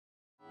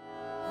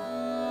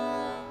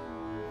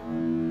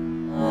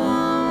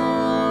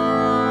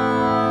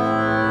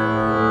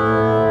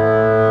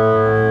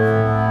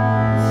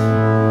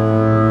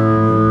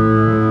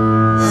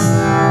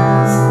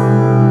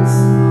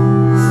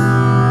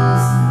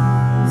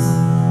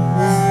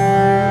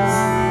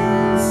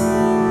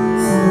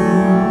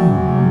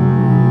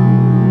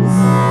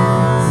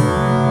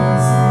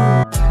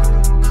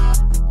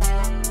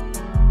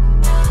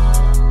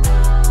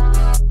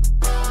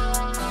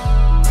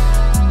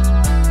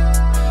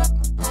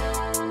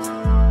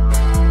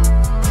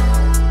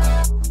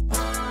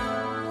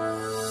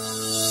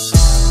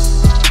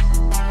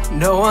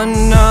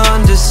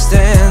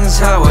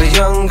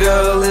young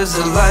girl lives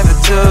a life of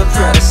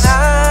depressed.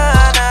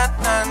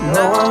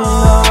 No one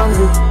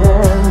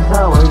understands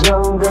how a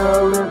young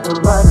girl lives a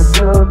life of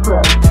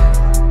depressed.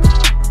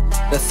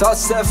 The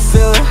thoughts that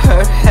fill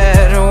her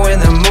head when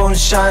the moon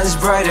shines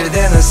brighter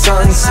than the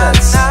sun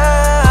sets.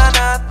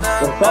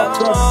 The thoughts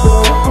that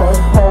fill her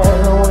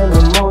head when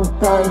the moon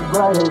shines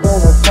brighter than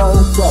the sun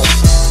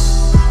sets.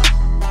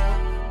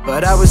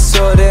 But I was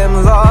so damn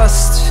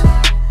lost,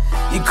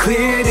 you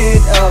cleared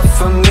it up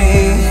for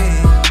me.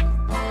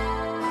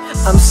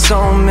 I'm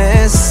so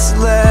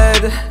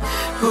misled,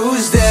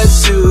 who's there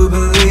to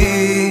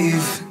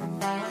believe?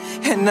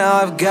 And now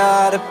I've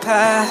got a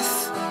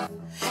path,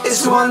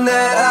 it's one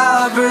that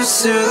I'll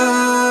pursue.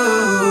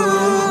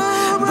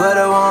 But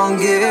I won't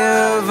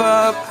give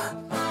up,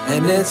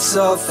 and it's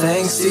all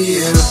thanks to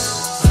you.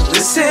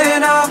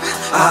 Listen up,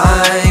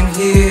 I'm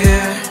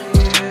here,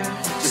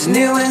 just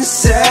kneel and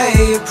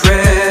say your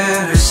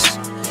prayers.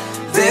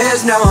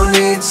 There's no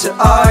need to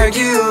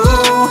argue,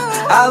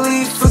 I'll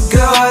leave for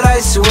good, I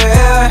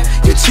swear.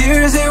 Your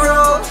tears, they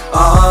roll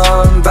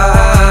on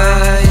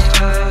by,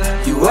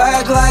 you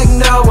act like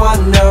no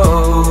one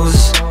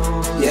knows.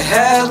 Your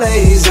hair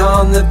lays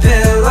on the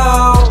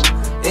pillow,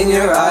 and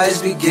your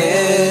eyes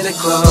begin to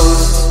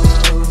close.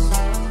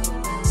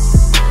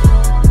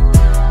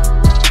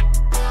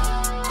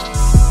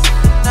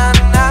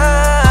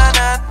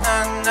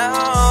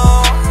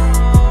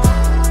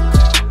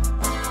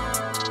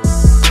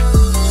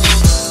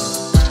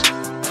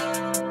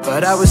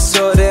 But I was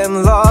so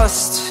damn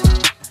lost,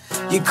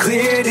 you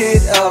cleared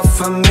it up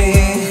for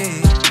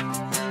me.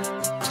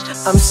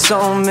 I'm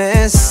so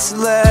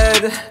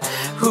misled,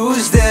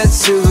 who's there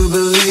to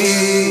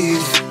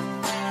believe?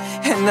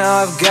 And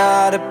now I've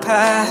got a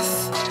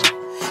path,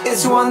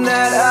 it's one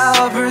that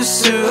I'll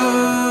pursue.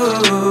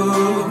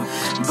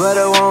 But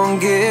I won't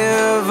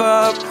give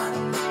up,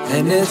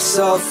 and it's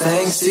all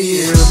thanks to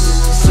you.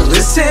 So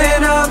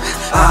listen up,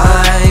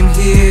 I'm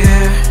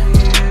here,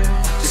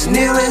 just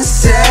kneel and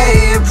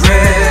say your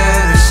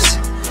prayers.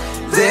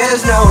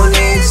 There's no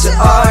need to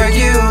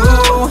argue,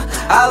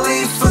 I'll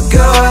leave for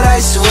good, I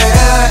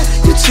swear.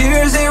 Your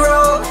tears, they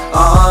roll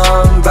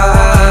on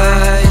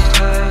by,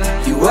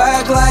 you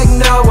act like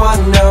no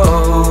one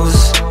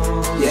knows.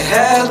 Your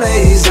hair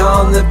lays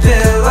on the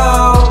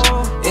pillow,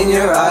 and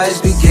your eyes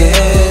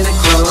begin to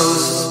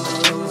close.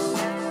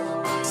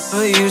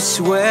 But you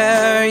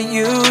swear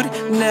you'd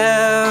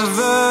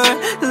never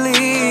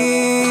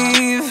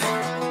leave,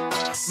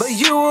 but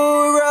you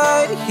were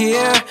right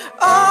here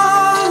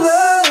all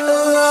along.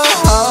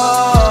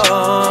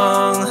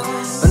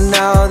 But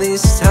now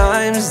these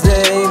times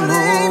they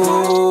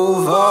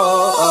move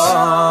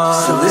on.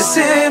 So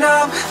listen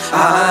up,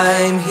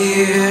 I'm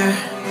here,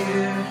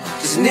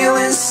 just kneel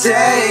and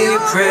say your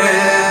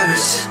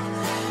prayers.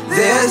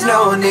 There's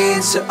no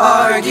need to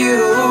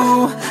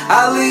argue,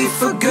 I'll leave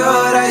for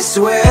good, I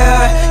swear.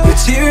 Your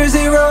tears,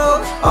 they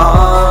roll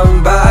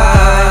on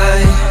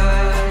by,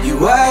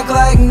 you act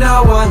like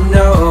no one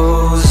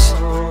knows.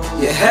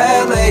 Your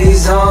hair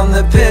lays on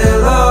the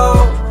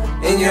pillow,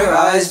 and your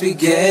eyes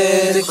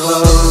begin to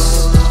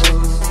close.